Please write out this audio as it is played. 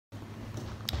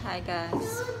Hi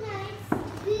guys,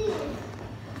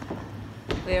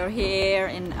 we're here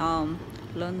in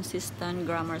Launceston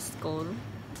Grammar School.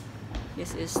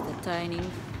 This is the dining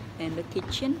and the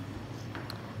kitchen.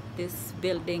 This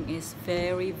building is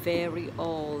very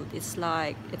old. It's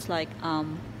like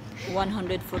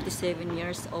 147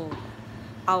 years old.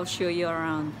 I'll show you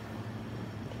around.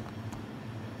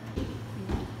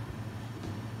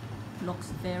 Looks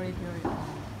very old.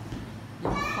 The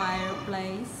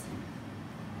fireplace.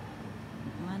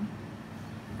 One,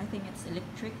 I think it's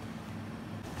electric.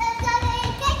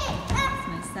 It's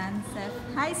my son Seth.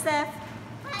 Hi Seth.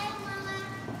 Hi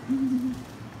Mama.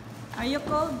 Are you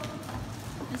cold?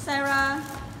 Yes, Sarah.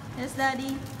 Yes,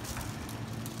 Daddy.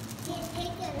 You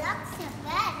take a lots of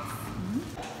beds.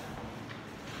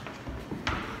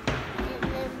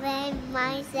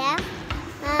 Myself,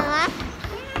 Mama.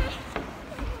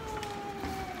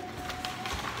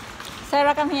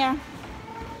 Sarah, come here.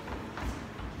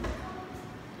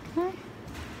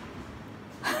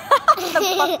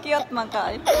 Nagpa-cute man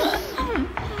ka.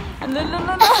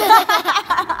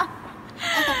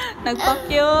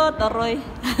 Nagpa-cute, aroy.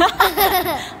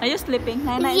 Are you sleeping?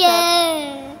 Night-night, Seth.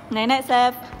 Yeah. Night-night,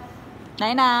 Seth.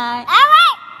 Night-night.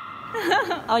 Alright.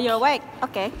 Oh, you're awake?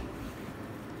 Okay.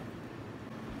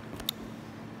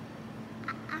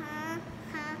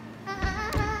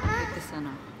 Take this one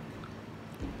off.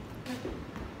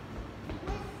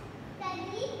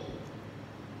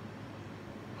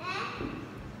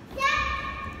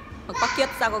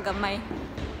 Magpa-cute sa ako gamay.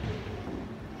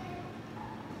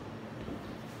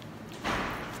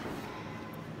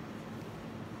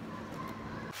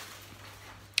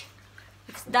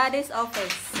 It's Daddy's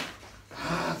office.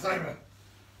 Sarah,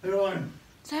 how you doing?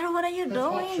 Sarah, what are you That's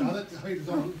hot, doing? Charlotte. How you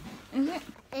doing?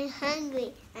 I'm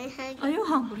hungry. I'm hungry. Are you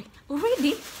hungry?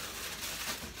 Already?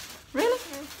 Really?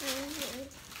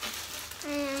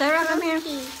 Sarah, come here.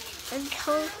 I'm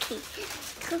cookie.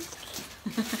 Cookie.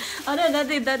 Oh no,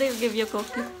 Daddy will give you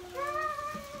cookie.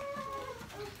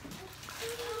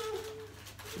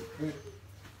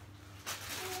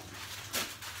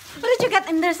 What did you get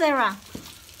in there, Sarah?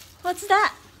 What's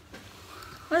that?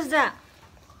 What's that?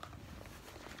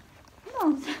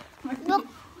 No. Look,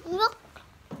 look,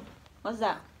 What's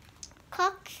that?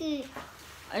 cookie.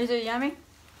 Is it yummy?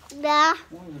 Yeah.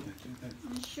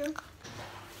 I'm sure.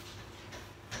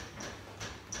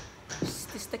 Is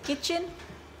this the kitchen?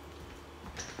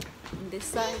 On this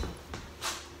side.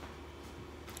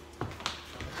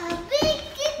 A big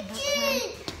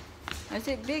kitchen. Is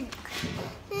it big?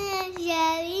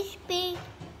 Yeah, it's big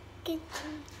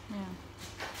kitchen. Yeah.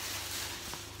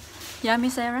 Yummy,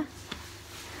 Sarah?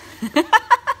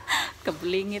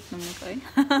 Kablingit naman ko eh.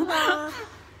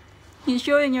 You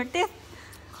showing your teeth?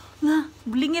 Nga,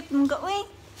 blingit naman ka eh.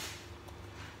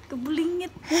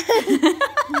 Kablingit.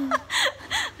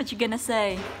 What you gonna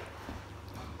say?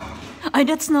 Ay,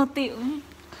 that's naughty.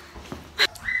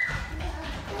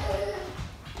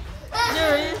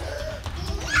 There is.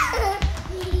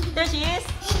 There she is.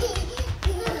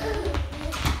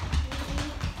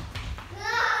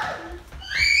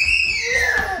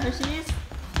 There she is.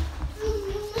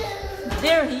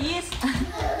 There he is.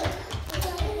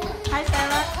 Hi,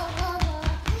 Sarah.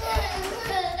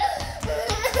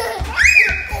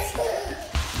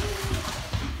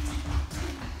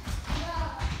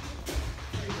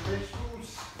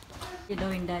 What you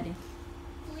doing, Daddy?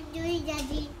 What do you,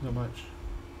 Daddy? Not much.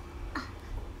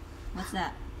 What's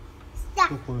that?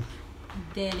 Stop. Cocoa.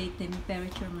 Daily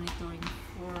temperature monitoring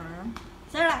for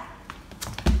Sarah.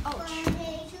 Ouch.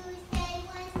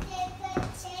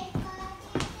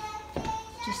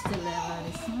 Just the level,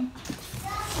 isn't it?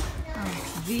 Oh,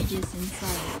 it's veggies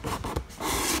inside.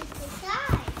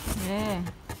 Yeah.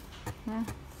 Yeah.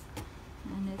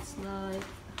 And it's like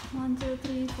 1, 2,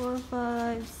 3, 4,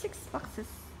 5, 6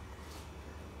 boxes.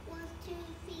 1, 2,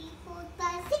 3, 4,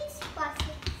 5, 6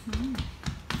 boxes. Hmm.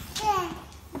 Yeah.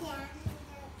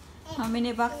 How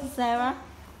many boxes, Sarah?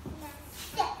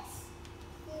 6.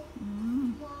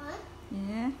 Mm. 1,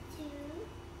 Yeah. 2,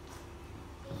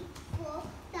 3, 4,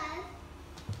 5,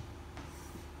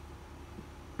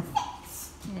 6.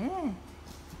 Yeah.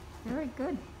 Very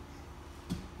good.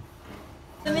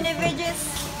 So many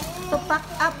veggies to pack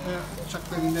up. Yeah, chuck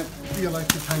them in that feel like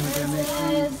the time of their next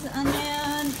Yes, ano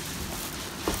yan?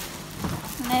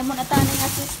 Ngayon mo na taning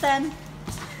assistant.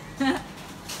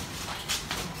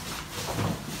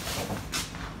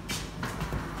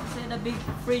 Is it a big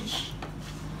fridge?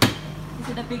 Is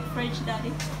it a big fridge,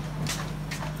 Daddy?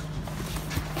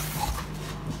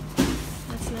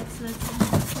 Let's.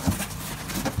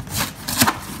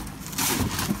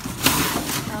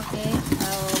 Okay,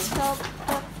 I'll help.